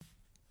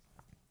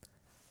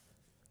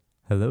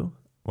Hello,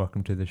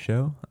 welcome to the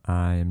show.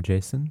 I am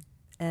Jason.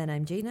 And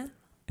I'm Gina.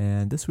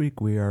 And this week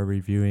we are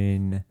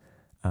reviewing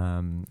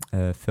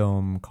a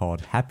film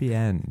called Happy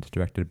End,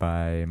 directed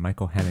by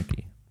Michael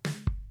Haneke.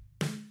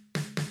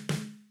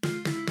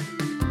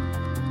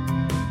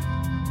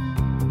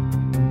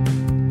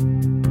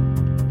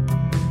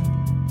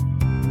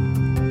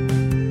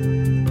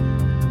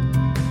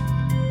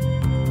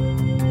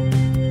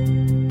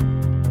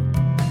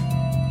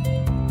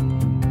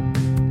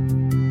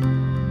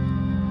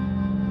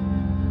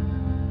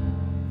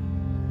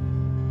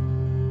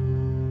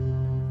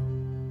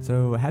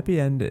 So Happy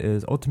End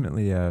is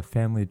ultimately a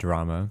family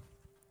drama.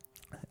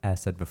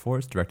 As said before,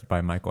 it's directed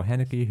by Michael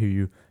Haneke,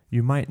 who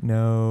you might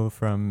know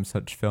from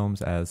such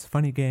films as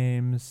Funny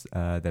Games,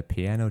 The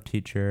Piano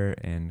Teacher,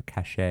 and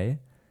Cachet.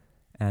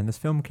 And this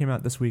film came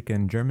out this week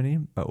in Germany,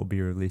 but will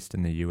be released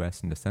in the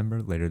US in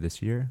December later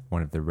this year,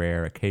 one of the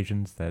rare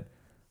occasions that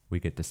we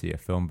get to see a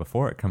film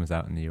before it comes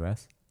out in the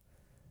US.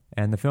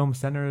 And the film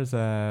centers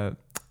around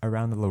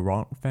the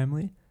Laurent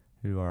family,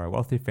 who are a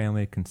wealthy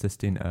family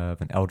consisting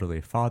of an elderly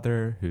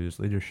father whose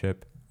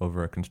leadership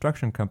over a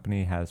construction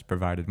company has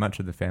provided much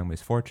of the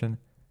family's fortune,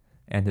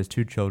 and his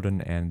two children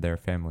and their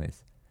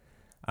families.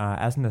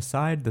 As an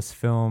aside, this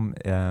film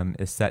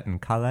is set in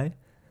Calais,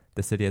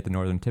 the city at the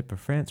northern tip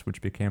of France,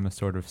 which became a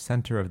sort of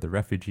center of the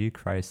refugee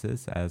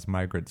crisis as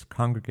migrants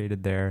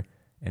congregated there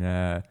in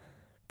a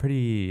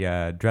pretty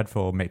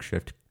dreadful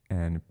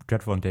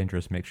and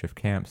dangerous makeshift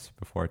camps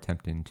before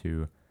attempting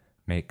to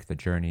make the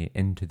journey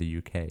into the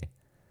UK.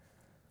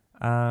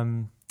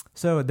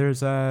 So there's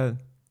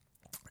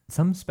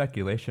some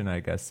speculation, I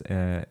guess,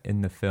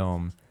 in the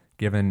film,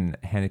 given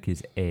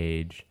Haneke's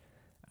age,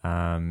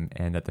 and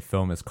that the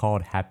film is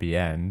called Happy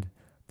End,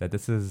 that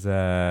this is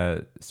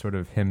sort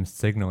of him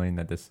signaling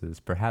that this is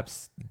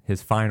perhaps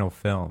his final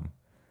film.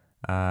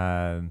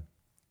 How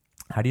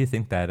do you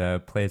think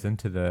that plays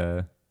into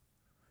the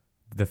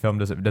film?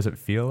 Does it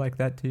feel like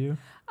that to you?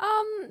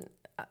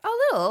 A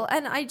little,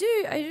 and I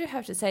do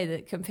have to say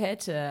that compared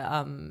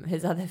to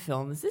his other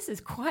films, this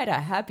is quite a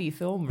happy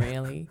film,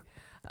 really.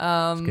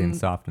 It's getting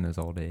soft in his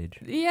old age.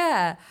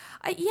 Yeah,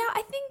 I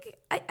think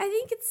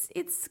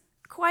it's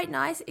quite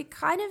nice. It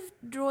kind of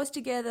draws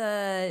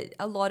together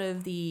a lot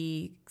of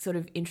the sort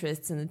of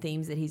interests and the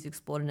themes that he's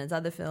explored in his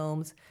other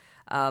films.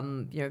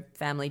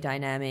 Family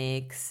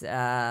dynamics,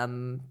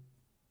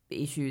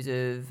 issues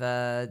of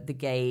the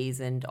gaze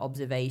and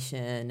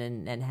observation,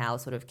 and how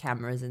sort of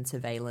cameras and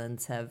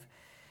surveillance have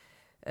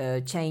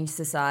changed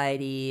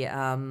society.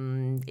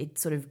 It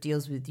sort of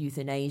deals with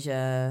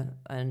euthanasia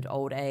and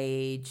old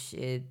age.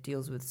 It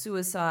deals with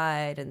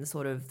suicide and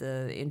sort of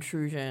the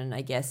intrusion,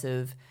 I guess,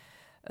 of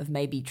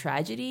maybe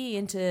tragedy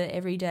into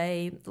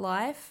everyday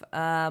life.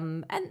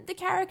 And the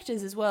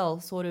characters as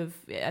well, sort of,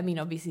 I mean,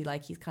 obviously,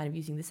 like, he's kind of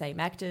using the same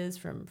actors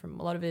from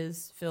a lot of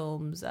his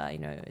films.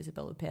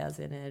 Isabelle Huppert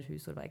in it,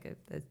 who's sort of like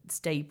a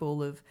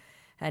staple of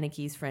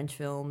Haneke's French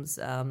films.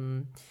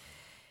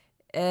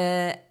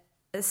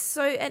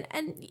 So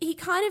he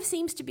kind of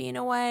seems to be, in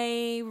a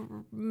way,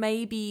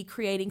 maybe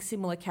creating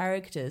similar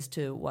characters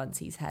to ones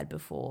he's had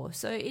before.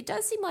 So it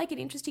does seem like an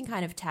interesting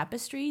kind of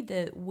tapestry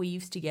that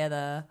weaves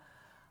together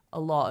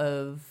a lot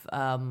of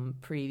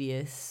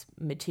previous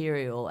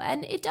material.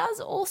 And it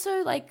does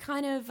also, like,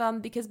 kind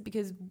of because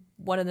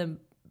one of the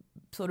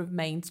sort of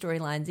main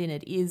storylines in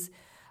it is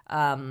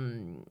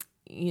the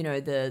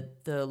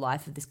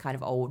life of this kind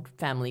of old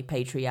family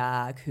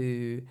patriarch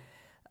who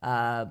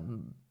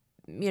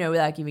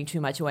without giving too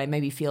much away,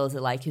 maybe feels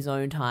that, like, his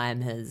own time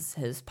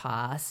has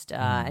passed,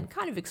 and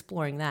kind of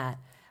exploring that.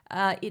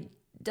 It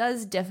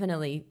does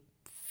definitely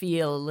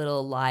feel a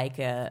little like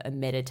a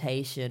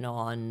meditation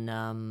on,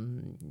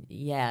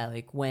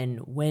 like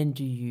when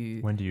do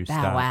you bow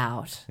stop?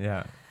 Out?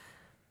 Yeah,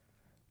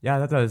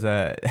 that was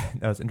that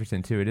was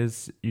interesting too. It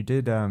is, you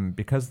did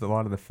because a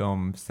lot of the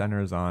film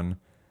centers on,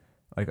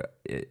 like,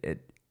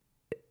 it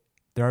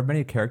there are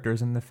many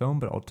characters in the film,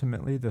 but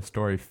ultimately the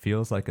story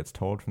feels like it's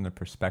told from the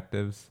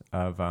perspectives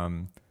of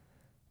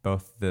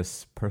both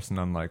this person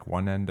on, like,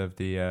 one end of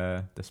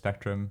the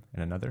spectrum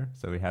and another.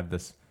 So we have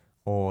this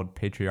old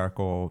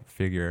patriarchal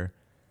figure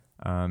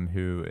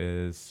who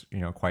is,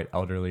 quite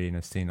elderly and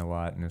has seen a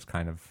lot and is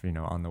kind of,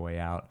 on the way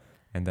out.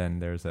 And then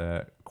there's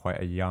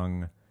quite a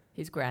young...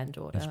 His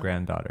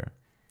granddaughter.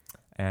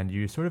 And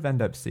you sort of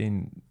end up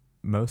seeing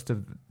most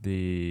of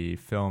the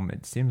film,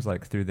 it seems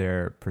like, through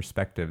their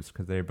perspectives,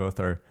 because they both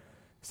are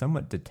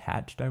somewhat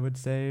detached, I would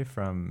say,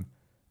 from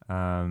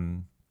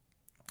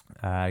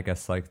I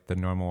guess, like, the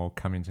normal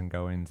comings and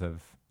goings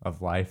of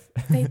life.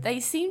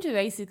 they seem to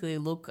basically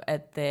look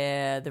at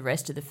the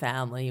rest of the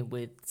family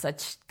with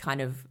such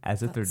kind of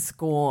as if they're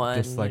scorn,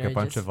 just like a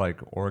bunch of, like,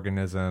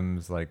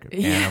 organisms, like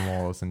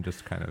animals, and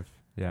just kind of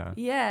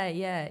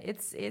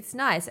it's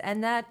nice.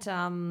 And that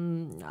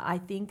I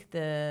think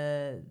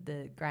the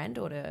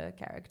granddaughter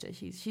character,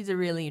 she's a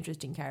really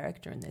interesting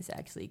character in this,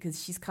 actually,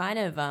 because she's kind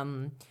of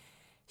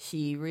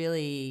she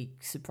really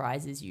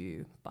surprises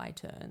you by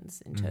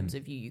turns in terms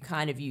of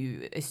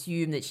you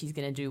assume that she's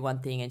going to do one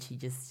thing, and she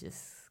just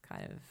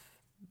kind of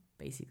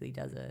basically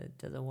does a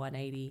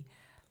 180.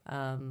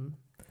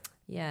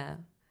 Yeah.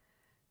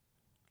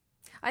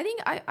 I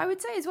think I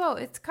would say as well,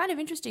 it's kind of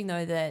interesting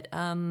though that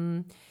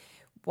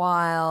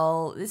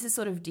while this is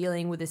sort of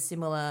dealing with a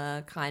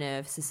similar kind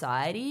of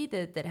society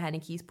that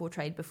Haneke's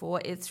portrayed before,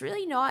 it's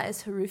really not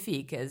as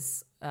horrific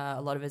as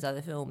a lot of his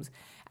other films.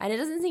 And it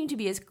doesn't seem to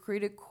be as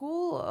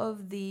critical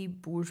of the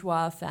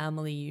bourgeois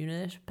family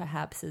unit,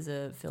 perhaps, as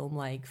a film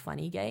like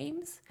Funny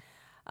Games.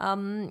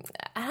 And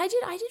I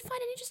did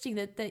find it interesting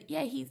that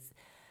he's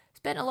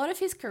spent a lot of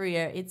his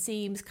career, it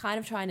seems, kind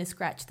of trying to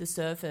scratch the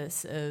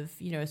surface of,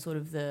 sort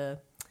of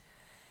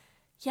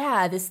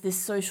this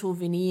social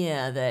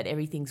veneer that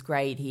everything's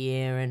great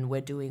here and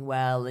we're doing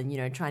well, and,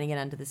 trying to get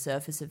under the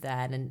surface of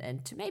that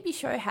and to maybe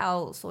show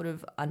how sort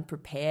of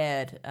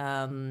unprepared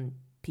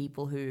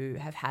people who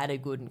have had a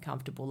good and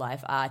comfortable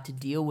life are to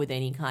deal with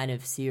any kind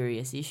of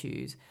serious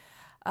issues.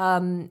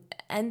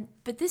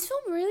 But this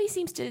film really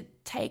seems to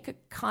take a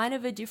kind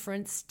of a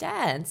different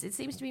stance. It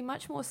seems to be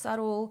much more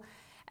subtle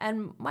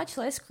and much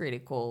less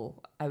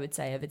critical, I would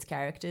say, of its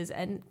characters,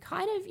 and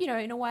kind of,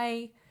 in a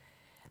way,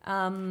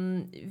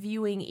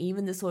 viewing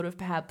even the sort of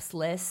perhaps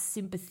less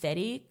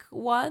sympathetic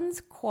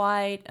ones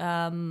quite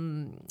a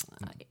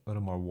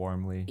little more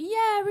warmly.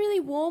 Yeah,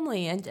 really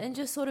warmly, and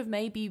just sort of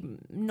maybe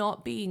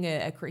not being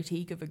a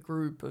critique of a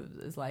group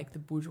as like the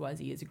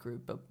bourgeoisie as a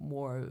group, but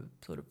more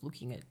sort of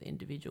looking at the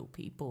individual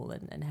people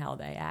and how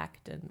they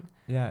act. And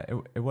yeah,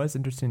 it was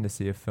interesting to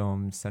see a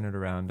film centered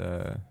around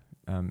a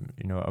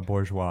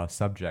bourgeois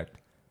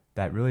subject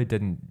that really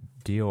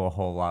didn't deal a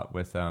whole lot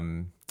with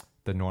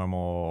the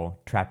normal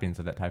trappings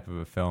of that type of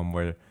a film,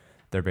 where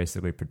they're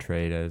basically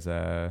portrayed as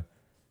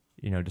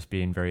just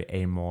being very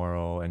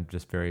amoral and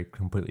just very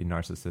completely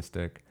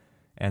narcissistic.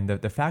 And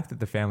the fact that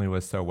the family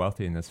was so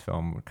wealthy in this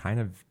film kind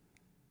of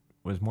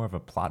was more of a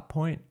plot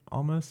point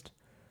almost,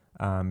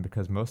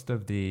 because most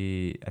of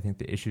the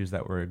issues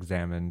that were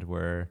examined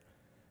were,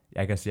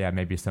 I guess,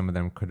 maybe some of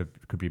them could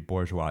be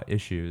bourgeois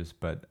issues,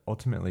 but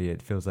ultimately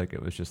it feels like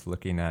it was just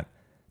looking at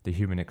the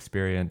human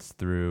experience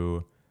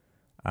through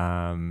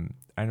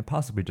and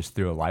possibly just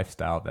through a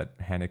lifestyle that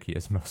Haneke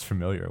is most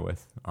familiar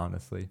with,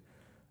 honestly.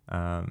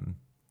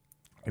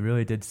 It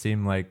really did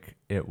seem like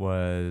it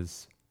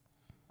was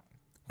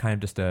kind of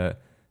just a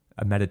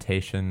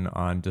meditation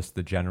on just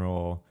the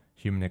general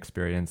human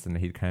experience, and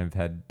he kind of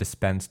had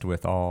dispensed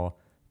with all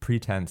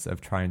pretense of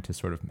trying to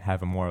sort of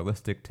have a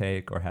moralistic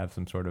take or have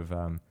some sort of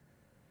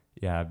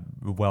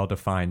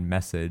well-defined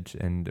message.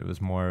 And it was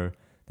more,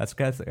 I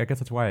guess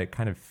that's why it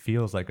kind of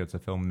feels like it's a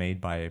film made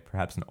by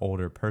perhaps an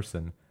older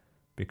person,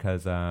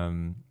 because I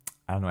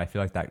don't know, I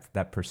feel like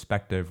that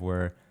perspective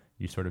where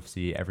you sort of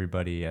see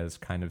everybody as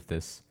kind of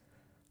this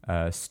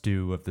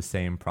stew of the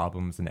same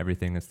problems, and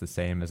everything is the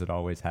same as it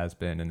always has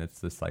been, and it's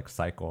this like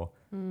cycle.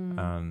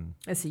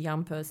 It's a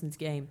young person's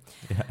game.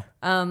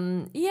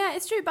 Yeah,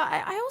 it's true, but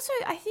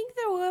I think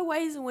there were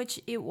ways in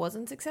which it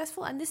wasn't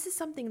successful, and this is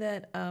something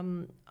that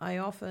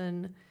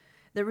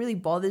that really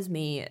bothers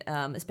me,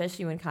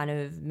 especially when kind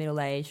of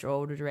middle-aged or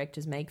older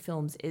directors make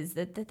films, is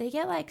that they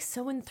get like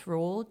so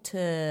enthralled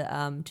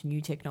to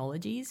new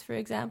technologies, for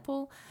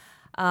example.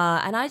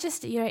 And I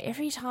just,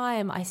 every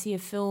time I see a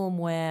film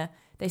where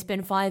they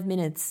spend 5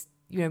 minutes,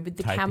 with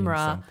the typing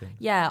camera, something.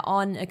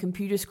 on a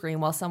computer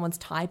screen while someone's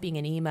typing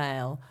an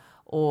email,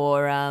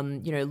 or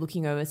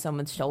looking over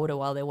someone's shoulder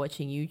while they're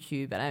watching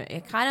YouTube, and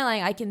it kind of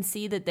like, I can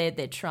see that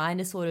they're trying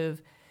to sort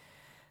of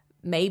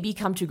maybe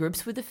come to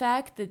grips with the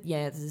fact that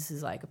this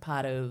is like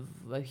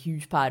a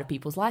huge part of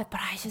people's life, but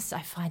I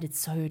find it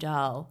so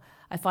dull.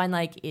 I find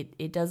like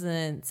it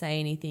doesn't say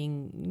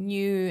anything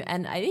new,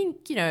 and I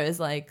think as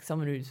like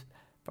someone who's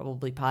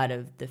probably part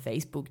of the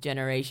Facebook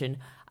generation,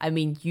 I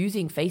mean,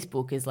 using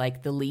Facebook is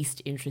like the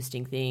least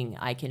interesting thing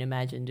I can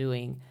imagine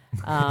doing.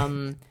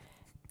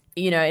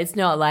 It's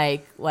not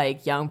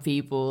like young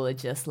people are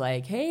just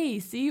like, hey,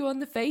 see you on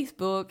the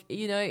Facebook.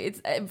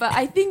 But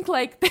I think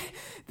like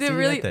they're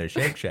really at the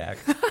Shake Shack.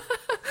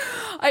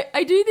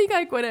 I do think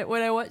like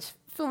when I watch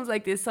films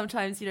like this,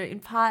 sometimes in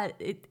part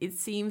it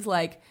seems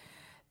like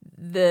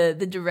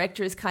the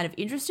director is kind of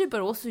interested,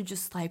 but also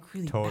just like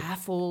really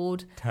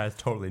baffled. Has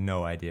totally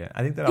no idea.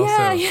 I think that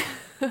also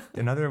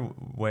another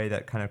way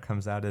that kind of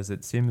comes out is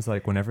it seems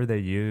like whenever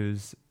they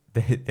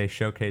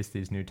showcase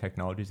these new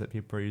technologies that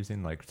people are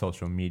using, like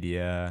social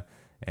media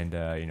and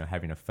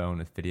having a phone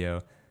with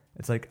video.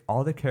 It's like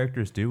all the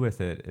characters do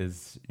with it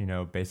is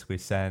basically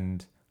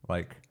send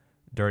like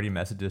dirty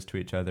messages to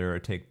each other or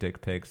take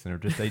dick pics,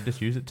 and they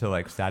just use it to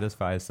like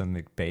satisfy some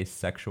like base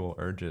sexual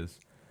urges.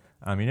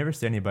 You never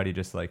see anybody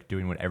just like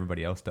doing what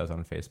everybody else does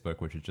on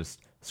Facebook, which is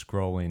just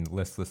scrolling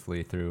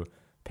listlessly through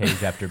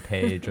page after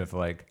page of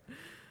like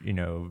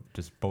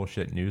just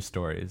bullshit news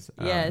stories.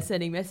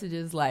 Sending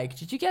messages like,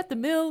 did you get the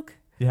milk?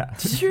 Yeah.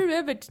 Did you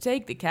remember to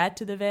take the cat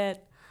to the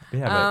vet?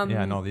 Yeah, but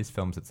in all these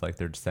films, it's like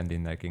they're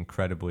sending like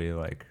incredibly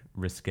like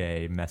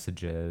risque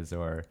messages,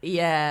 or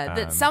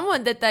that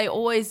someone that they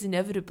always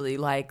inevitably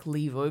like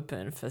leave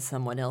open for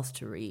someone else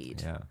to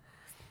read. Yeah.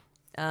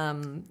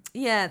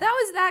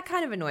 that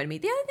kind of annoyed me.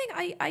 The other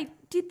thing I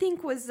did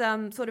think was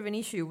sort of an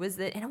issue was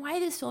that in a way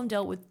this film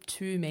dealt with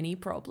too many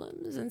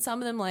problems, and some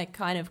of them like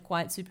kind of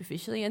quite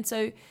superficially. And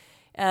so,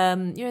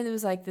 there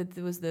was like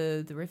there was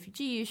the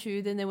refugee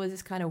issue. Then there was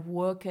this kind of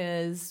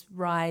workers'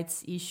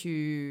 rights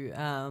issue.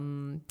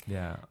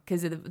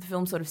 Because the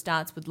film sort of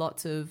starts with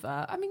lots of,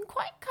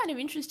 quite kind of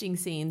interesting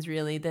scenes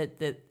really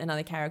that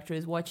another character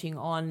is watching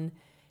on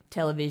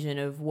television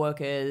of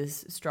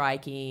workers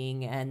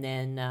striking, and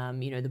then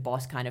the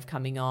boss kind of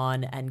coming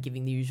on and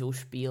giving the usual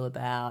spiel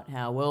about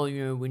how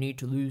we need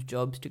to lose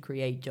jobs to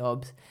create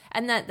jobs,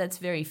 and that's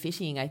very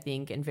fitting, I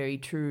think, and very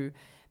true.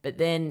 But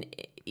then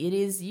you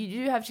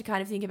do have to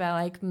kind of think about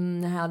like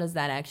how does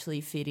that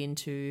actually fit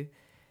into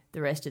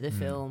the rest of the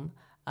film,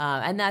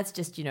 and that's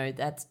just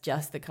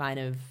the kind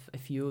of a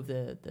few of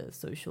the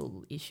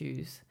social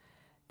issues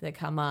that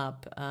come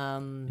up.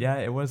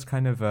 It was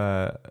kind of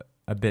a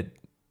bit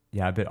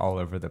all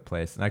over the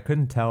place. And I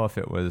couldn't tell if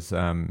it was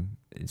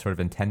sort of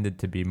intended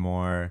to be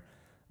more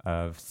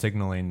of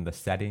signaling the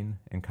setting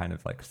and kind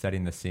of like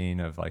setting the scene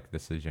of like,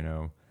 this is,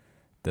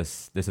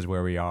 this is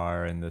where we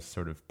are in this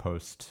sort of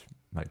post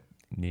like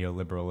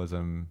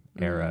neoliberalism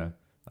era,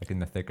 like in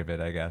the thick of it,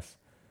 I guess.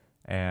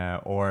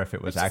 Or if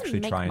it was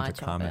actually trying to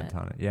comment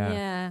on it.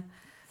 Yeah.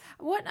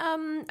 What,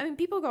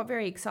 people got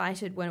very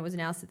excited when it was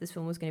announced that this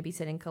film was going to be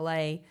set in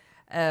Calais.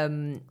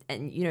 And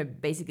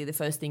basically the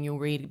first thing you'll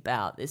read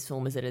about this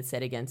film is that it's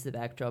set against the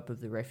backdrop of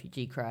the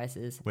refugee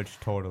crisis, which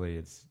totally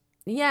is.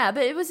 Yeah,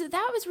 but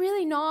that was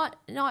really not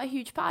a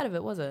huge part of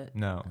it, was it?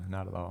 No,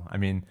 not at all. I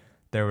mean,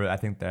 there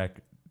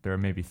were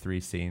maybe 3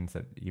 scenes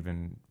that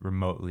even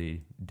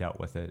remotely dealt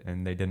with it,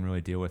 and they didn't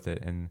really deal with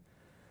it in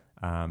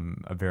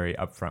a very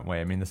upfront way.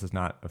 I mean, this is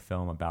not a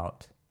film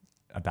about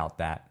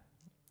that.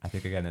 I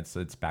think again,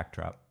 it's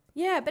backdrop.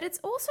 Yeah, but it's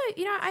also,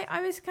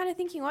 I was kind of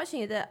thinking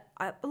watching it that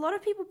a lot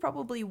of people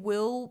probably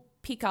will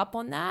pick up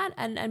on that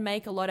and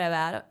make a lot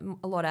out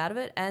of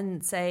it,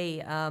 and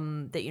say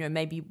that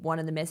maybe one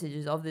of the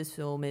messages of this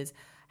film is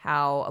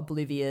how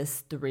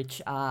oblivious the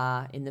rich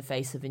are in the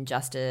face of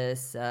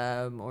injustice,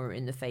 or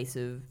in the face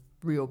of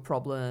real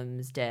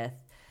problems, death,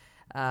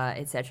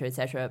 etc.,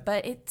 etc.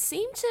 But it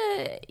seemed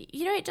to,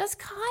 it does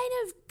kind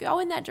of go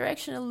in that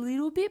direction a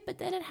little bit, but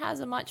then it has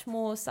a much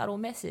more subtle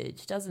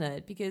message, doesn't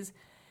it? Because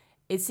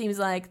it seems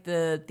like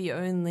the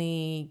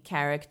only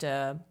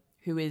character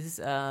who is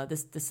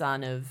the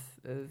son of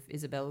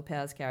Isabelle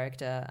Huppert's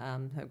character,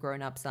 her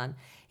grown-up son,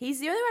 he's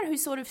the only one who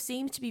sort of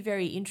seems to be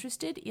very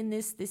interested in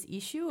this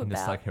issue and about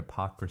this like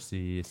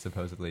hypocrisy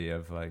supposedly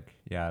of like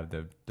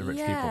the rich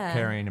people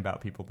caring about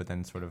people, but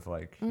then sort of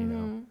like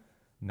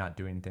not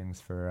doing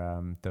things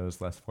for those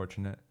less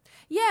fortunate.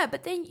 Yeah,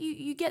 but then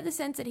you get the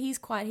sense that he's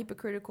quite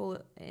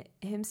hypocritical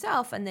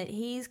himself, and that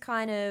he's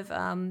kind of,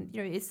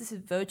 it's this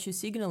virtue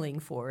signaling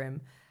for him.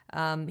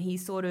 He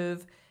sort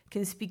of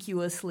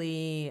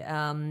conspicuously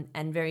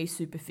and very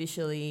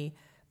superficially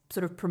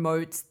sort of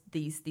promotes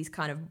these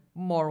kind of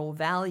moral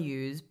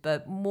values,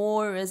 but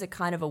more as a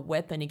kind of a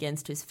weapon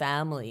against his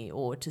family,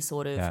 or to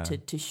sort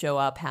of to show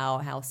up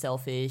how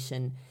selfish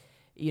and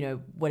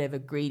whatever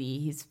greedy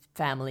his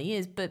family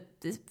is. But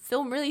this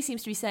film really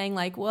seems to be saying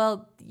like,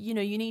 well, you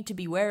need to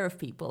beware of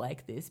people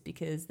like this,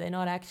 because they're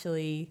not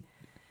actually...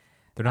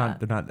 They're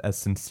not as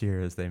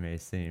sincere as they may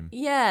seem.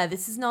 Yeah,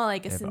 this is not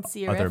like a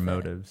sincere other effort.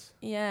 motives.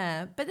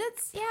 Yeah, but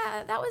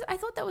I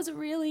thought that was a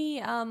really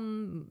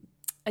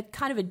a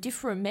kind of a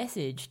different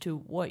message to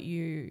what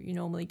you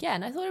normally get.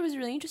 And I thought it was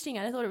really interesting,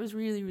 and I thought it was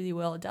really, really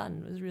well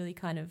done. It was really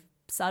kind of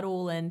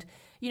subtle, and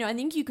I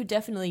think you could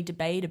definitely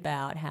debate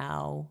about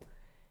how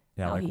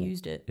he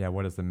used it. Yeah,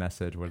 what is the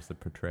message? What is the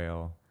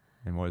portrayal?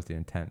 And what is the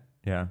intent?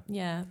 Yeah.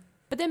 Yeah.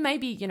 But then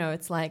maybe,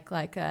 it's like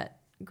that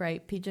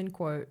great pigeon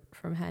quote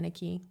from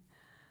Haneke.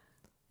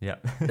 Yeah.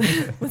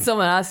 When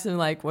someone asks him,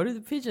 like, what do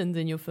the pigeons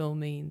in your film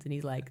means? And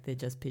he's like, they're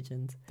just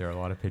pigeons. There are a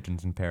lot of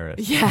pigeons in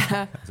Paris.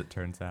 Yeah. As it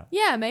turns out.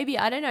 Yeah, maybe,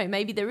 I don't know.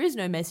 Maybe there is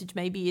no message.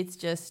 Maybe it's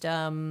just,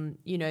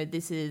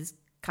 this is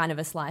kind of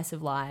a slice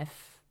of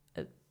life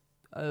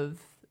of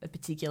a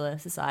particular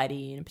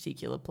society in a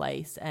particular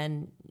place.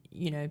 And,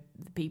 the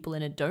people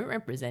in it don't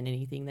represent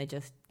anything. They're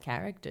just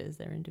characters.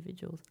 They're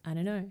individuals. I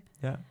don't know.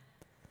 Yeah.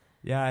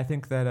 Yeah, I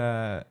think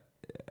that,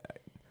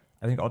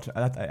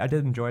 I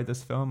did enjoy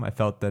this film. I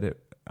felt that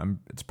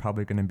it's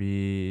probably going to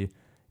be,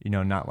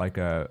 not like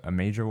a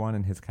major one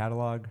in his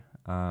catalog.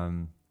 I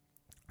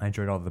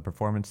enjoyed all the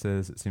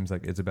performances. It seems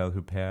like Isabelle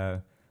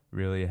Huppert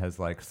really has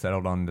like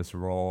settled on this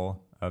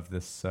role of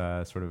this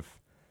sort of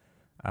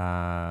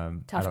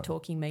tough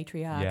talking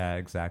matriarch. Yeah,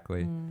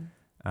 exactly.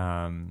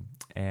 And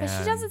but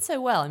she does it so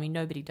well. I mean,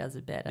 nobody does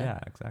it better. Yeah,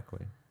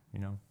 exactly.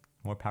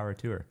 More power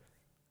to her.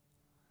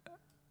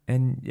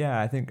 And yeah,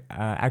 I think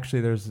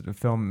actually the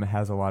film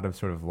has a lot of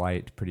sort of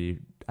light,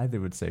 I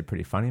would say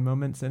pretty funny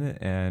moments in it,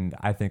 and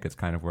I think it's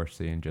kind of worth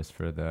seeing just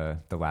for the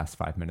last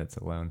 5 minutes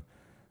alone.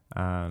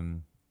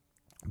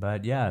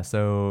 But yeah,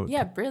 so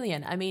Yeah,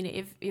 brilliant. I mean,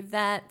 if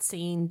that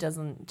scene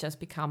doesn't just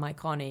become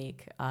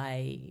iconic,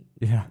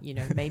 yeah,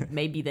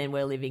 maybe then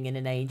we're living in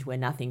an age where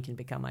nothing can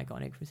become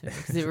iconic for cinema,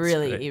 because it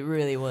great.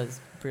 really was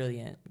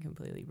brilliant,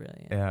 completely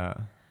brilliant. Yeah.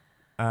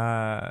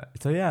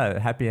 So yeah,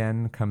 Happy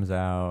End comes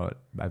out,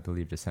 I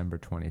believe, December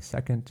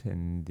 22nd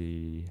in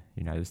the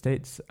United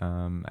States.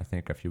 I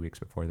think a few weeks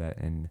before that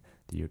in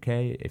the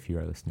UK, if you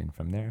are listening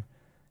from there.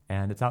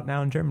 And it's out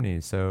now in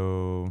Germany.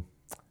 So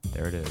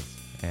there it is.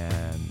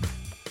 And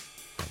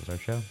that was our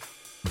show.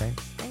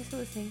 Thanks. Thanks for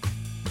listening.